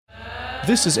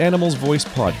This is Animals Voice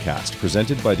Podcast,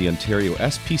 presented by the Ontario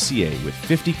SPCA with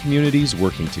 50 communities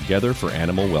working together for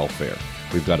animal welfare.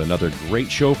 We've got another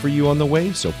great show for you on the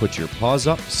way, so put your paws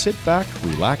up, sit back,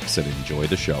 relax, and enjoy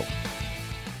the show.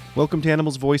 Welcome to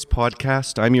Animals Voice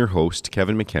Podcast. I'm your host,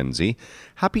 Kevin McKenzie.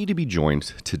 Happy to be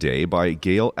joined today by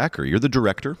Gail Ecker. You're the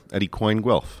director at Equine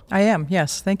Guelph. I am,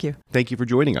 yes. Thank you. Thank you for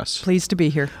joining us. Pleased to be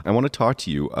here. I want to talk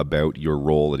to you about your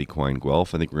role at Equine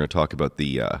Guelph. I think we're going to talk about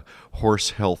the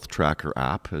Horse Health Tracker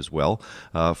app as well.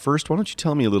 First, why don't you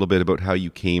tell me a little bit about how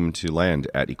you came to land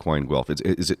at Equine Guelph?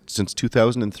 Is it since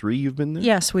 2003 you've been there?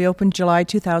 Yes, we opened July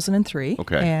 2003.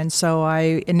 Okay. And so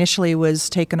I initially was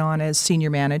taken on as senior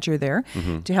manager there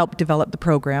to help develop the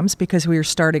programs because we were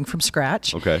starting from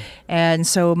scratch. Okay. And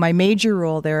so my major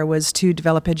role there was to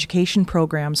develop education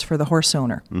programs for the horse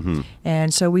owner.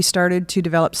 And so we started to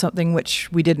develop something which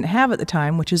we didn't have at the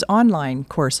time, which is online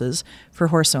courses for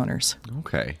horse owners.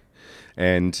 Okay.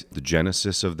 And the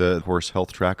genesis of the Horse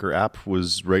Health Tracker app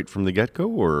was right from the get-go,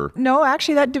 or? No,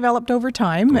 actually that developed over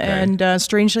time. Okay. And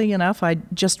strangely enough, I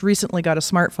just recently got a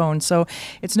smartphone. So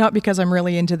it's not because I'm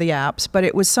really into the apps, but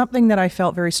it was something that I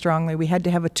felt very strongly. We had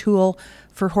to have a tool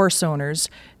for horse owners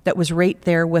that was right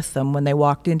there with them when they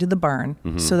walked into the barn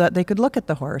so that they could look at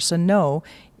the horse and know,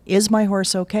 is my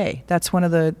horse okay? That's one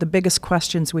of the biggest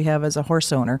questions we have as a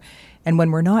horse owner. And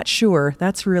when we're not sure,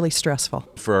 that's really stressful.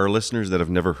 For our listeners that have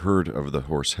never heard of the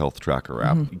Horse Health Tracker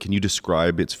app, can you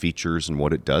describe its features and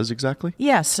what it does exactly?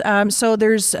 Yes. So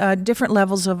there's different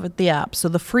levels of the app. So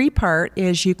the free part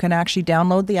is you can actually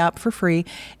download the app for free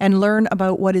and learn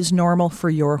about what is normal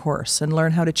for your horse and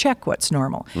learn how to check what's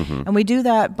normal. And we do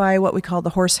that by what we call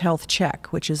the Horse Health Check,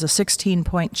 which is a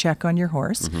 16-point check on your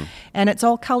horse. And it's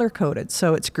all color-coded.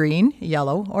 So it's green,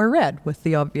 yellow, or red with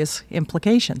the obvious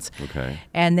implications. Okay.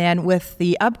 And then with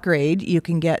the upgrade, you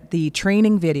can get the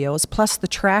training videos plus the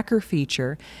tracker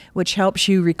feature, which helps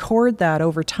you record that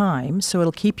over time, so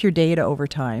it'll keep your data over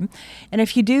time. And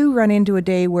if you do run into a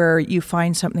day where you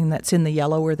find something that's in the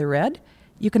yellow or the red,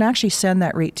 you can actually send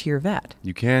that right to your vet.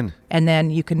 You can. And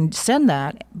then you can send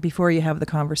that before you have the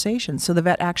conversation. So the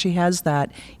vet actually has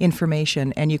that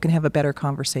information, and you can have a better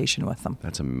conversation with them.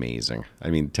 That's amazing. I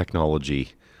mean,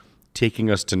 technology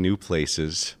taking us to new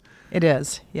places. It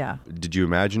is, yeah. Did you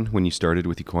imagine when you started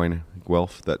with Equine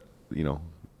Guelph that,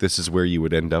 this is where you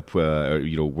would end up,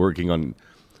 working on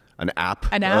an app?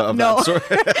 An app? No.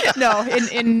 No,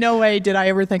 in no way did I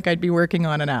ever think I'd be working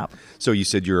on an app. So you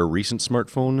said you're a recent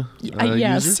smartphone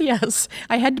Yes, user? yes.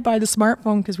 I had to buy the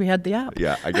smartphone because we had the app.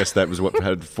 Yeah, I guess that was what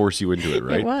had to force you into it,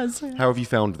 right? It was. Yeah. How have you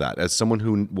found that? As someone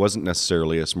who wasn't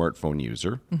necessarily a smartphone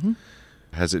user,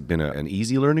 has it been an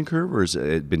easy learning curve, or has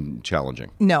it been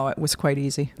challenging? No, it was quite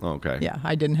easy. Okay. Yeah,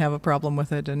 I didn't have a problem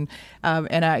with it, and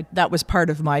that was part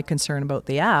of my concern about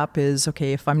the app. Is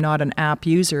okay, if I'm not an app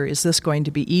user, is this going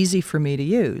to be easy for me to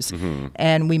use?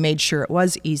 And we made sure it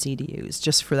was easy to use,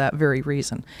 just for that very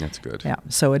reason. That's good. Yeah,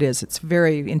 so it is. It's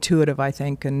very intuitive, I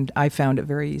think, and I found it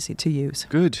very easy to use.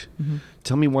 Good.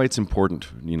 Tell me why it's important,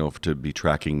 to be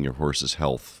tracking your horse's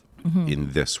health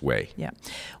in this way. Yeah.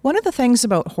 One of the things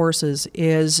about horses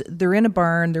is they're in a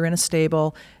barn, they're in a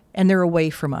stable, and they're away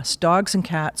from us. Dogs and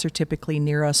cats are typically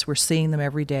near us. We're seeing them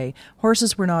every day.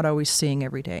 Horses we're not always seeing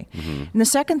every day. And the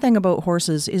second thing about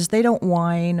horses is they don't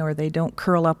whine or they don't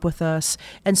curl up with us.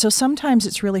 And so sometimes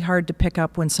it's really hard to pick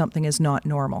up when something is not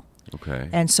normal. Okay.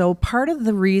 And so part of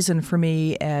the reason for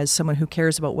me as someone who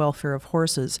cares about welfare of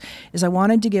horses is I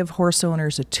wanted to give horse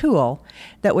owners a tool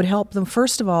that would help them,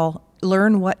 first of all,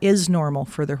 learn what is normal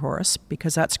for their horse,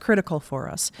 because that's critical for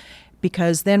us,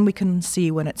 because then we can see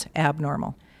when it's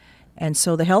abnormal. And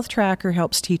so the health tracker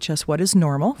helps teach us what is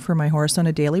normal for my horse on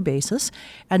a daily basis,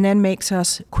 and then makes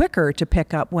us quicker to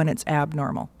pick up when it's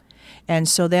abnormal. And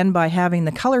so then by having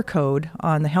the color code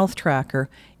on the health tracker,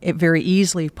 it very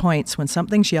easily points when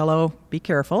something's yellow, be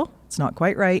careful, it's not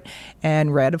quite right,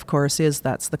 and red, of course,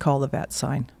 that's the call the vet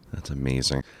sign. That's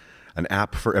amazing. An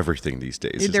app for everything these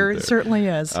days. There certainly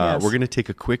is. Yes. We're going to take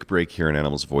a quick break here in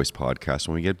Animals Voice Podcast.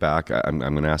 When we get back, I'm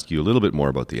going to ask you a little bit more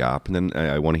about the app, and then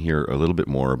I want to hear a little bit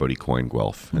more about Equine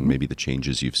Guelph and maybe the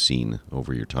changes you've seen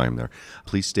over your time there.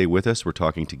 Please stay with us. We're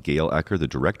talking to Gail Ecker, the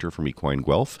director from Equine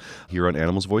Guelph, here on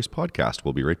Animals Voice Podcast.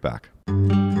 We'll be right back.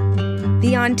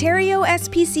 The Ontario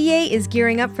SPCA is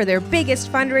gearing up for their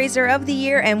biggest fundraiser of the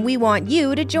year, and we want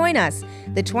you to join us.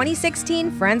 The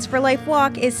 2016 Friends for Life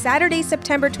Walk is Saturday,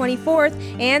 September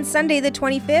 24th and Sunday the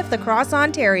 25th across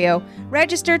Ontario.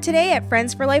 Register today at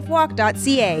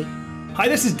friendsforlifewalk.ca. Hi,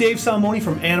 this is Dave Salmoni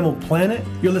from Animal Planet.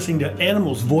 You're listening to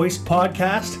Animals Voice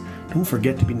Podcast. Don't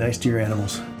forget to be nice to your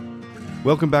animals.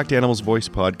 Welcome back to Animals Voice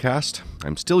Podcast.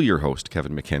 I'm still your host,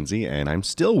 Kevin McKenzie, and I'm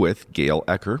still with Gail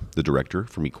Ecker, the director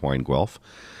from Equine Guelph.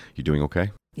 You doing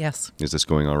okay? Yes. Is this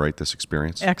going all right, this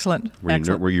experience? Excellent.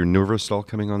 Were you nervous at all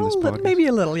coming on this podcast? Maybe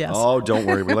a little, yes. Oh, don't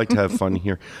worry. We like to have fun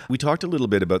here. We talked a little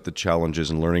bit about the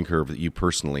challenges and learning curve that you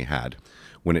personally had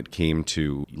when it came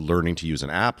to learning to use an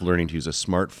app, learning to use a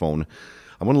smartphone.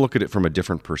 I want to look at it from a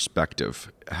different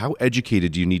perspective. How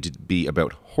educated do you need to be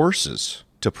about horses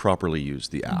to properly use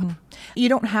the app? Mm-hmm. You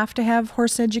don't have to have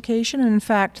horse education. And in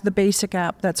fact, the basic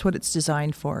app, that's what it's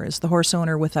designed for, is the horse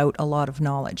owner without a lot of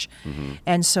knowledge. Mm-hmm.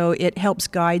 And so it helps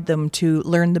guide them to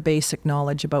learn the basic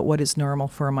knowledge about what is normal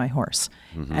for my horse.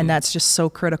 Mm-hmm. And that's just so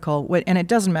critical. And it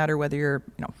doesn't matter whether you're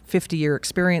 50-year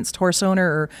experienced horse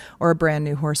owner or a brand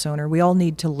new horse owner. We all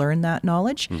need to learn that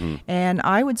knowledge. Mm-hmm. And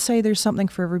I would say there's something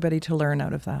for everybody to learn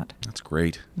out of that. That's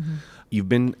great. Mm-hmm. You've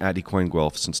been at Equine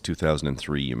Guelph since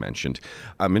 2003, you mentioned.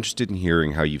 I'm interested in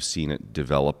hearing how you've seen it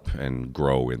develop and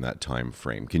grow in that time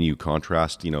frame. Can you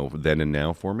contrast, then and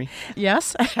now for me?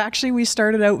 Yes. Actually, we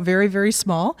started out very, very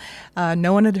small.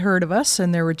 No one had heard of us,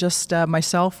 and there were just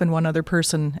myself and one other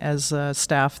person as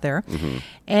staff there. Mm-hmm.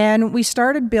 And we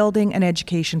started building an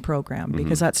education program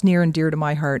because that's near and dear to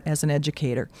my heart as an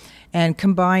educator. And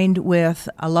combined with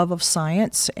a love of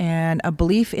science and a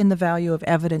belief in the value of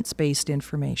evidence-based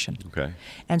information. Okay.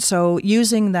 And so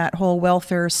using that whole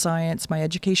welfare science, my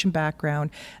education background,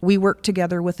 we worked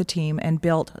together with the team and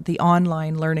built the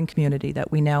online learning community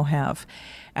that we now have.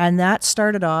 And that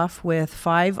started off with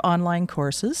 5 online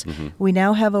courses. Mm-hmm. We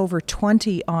now have over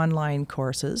 20 online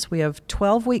courses. We have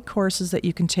 12-week courses that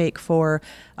you can take for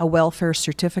a welfare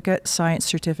certificate, science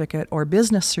certificate, or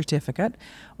business certificate,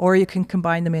 or you can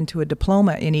combine them into a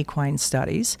diploma in equine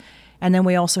studies. And then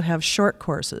we also have short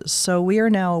courses. So we are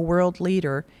now a world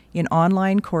leader in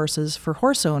online courses for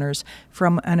horse owners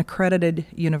from an accredited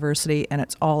university, and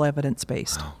it's all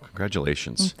evidence-based. Wow,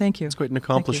 congratulations. Thank you. It's quite an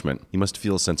accomplishment. You must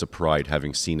feel a sense of pride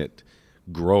having seen it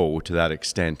grow to that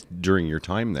extent during your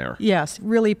time there. Yes,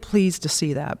 really pleased to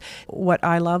see that. What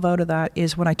I love out of that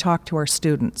is when I talk to our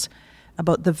students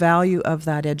about the value of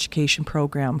that education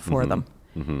program for them.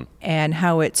 Mm-hmm. And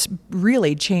how it's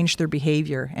really changed their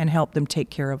behavior and helped them take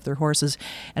care of their horses,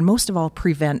 and most of all,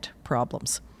 prevent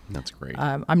problems. That's great.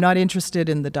 I'm not interested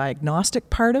in the diagnostic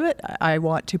part of it. I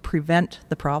want to prevent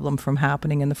the problem from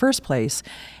happening in the first place.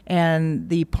 And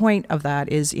the point of that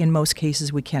is, in most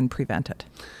cases, we can prevent it.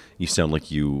 You sound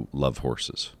like you love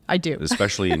horses. I do.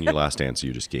 Especially in your last answer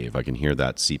you just gave. I can hear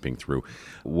that seeping through.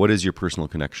 What is your personal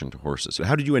connection to horses?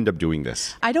 How did you end up doing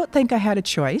this? I don't think I had a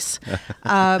choice.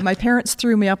 My parents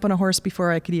threw me up on a horse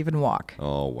before I could even walk.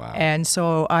 Oh, wow. And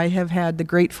so I have had the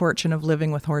great fortune of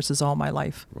living with horses all my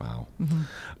life. Wow. Mm-hmm.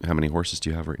 How many horses do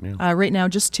you have right now? Right now,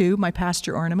 just 2, my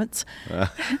pasture ornaments.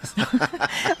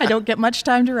 I don't get much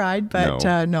time to ride, but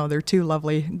no, they're 2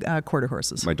 lovely quarter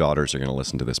horses. My daughters are going to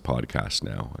listen to this podcast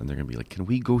now, and they're going to be like, can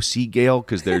we go see Gail?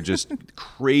 Because they're just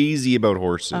crazy about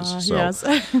horses. So yes.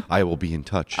 I will be in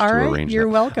touch All to right, arrange you're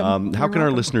that. welcome. How can our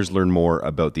listeners learn more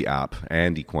about the app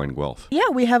and Equine Guelph? Yeah,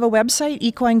 we have a website,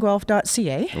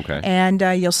 equineguelph.ca. Okay. And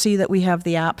you'll see that we have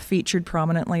the app featured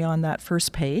prominently on that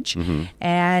first page. Mm-hmm.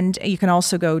 And you can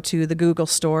also go to the Google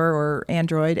Store or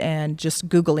Android and just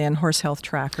Google in Horse Health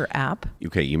Tracker app.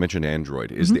 Okay, you mentioned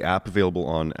Android. Is the app available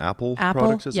on Apple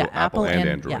products? Yeah, Apple and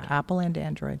Android. Yeah, Apple and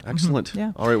Android. Excellent. Mm-hmm.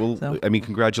 Yeah. All right, well,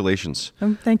 congratulations.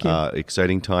 Thank you.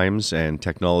 Exciting times and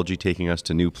technology taking us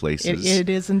to new places. It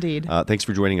is indeed. Thanks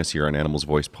for joining us here on Animals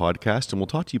Voice Podcast, and we'll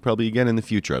talk to you probably again in the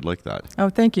future. I'd like that. Oh,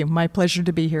 thank you. My pleasure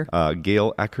to be here.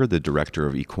 Gail Ecker, the director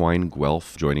of Equine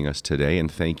Guelph, joining us today,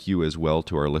 and thank you as well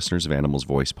to our listeners of Animals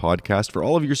Voice Podcast for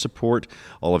all of your support,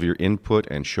 all of your input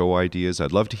and show ideas.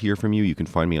 I'd love to hear from you. You can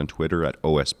find me on Twitter at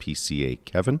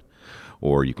OSPCAKevin,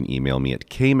 or you can email me at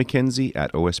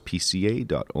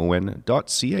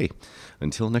kmckenzie@ospca.on.ca.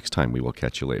 Until next time, we will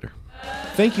catch you later.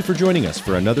 Thank you for joining us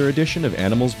for another edition of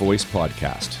Animals Voice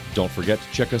Podcast. Don't forget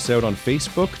to check us out on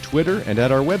Facebook, Twitter, and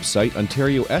at our website,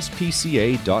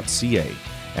 ontariospca.ca.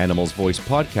 Animals Voice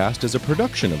Podcast is a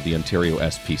production of the Ontario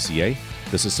SPCA.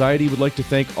 The Society would like to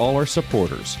thank all our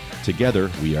supporters.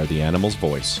 Together, we are the Animals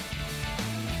Voice.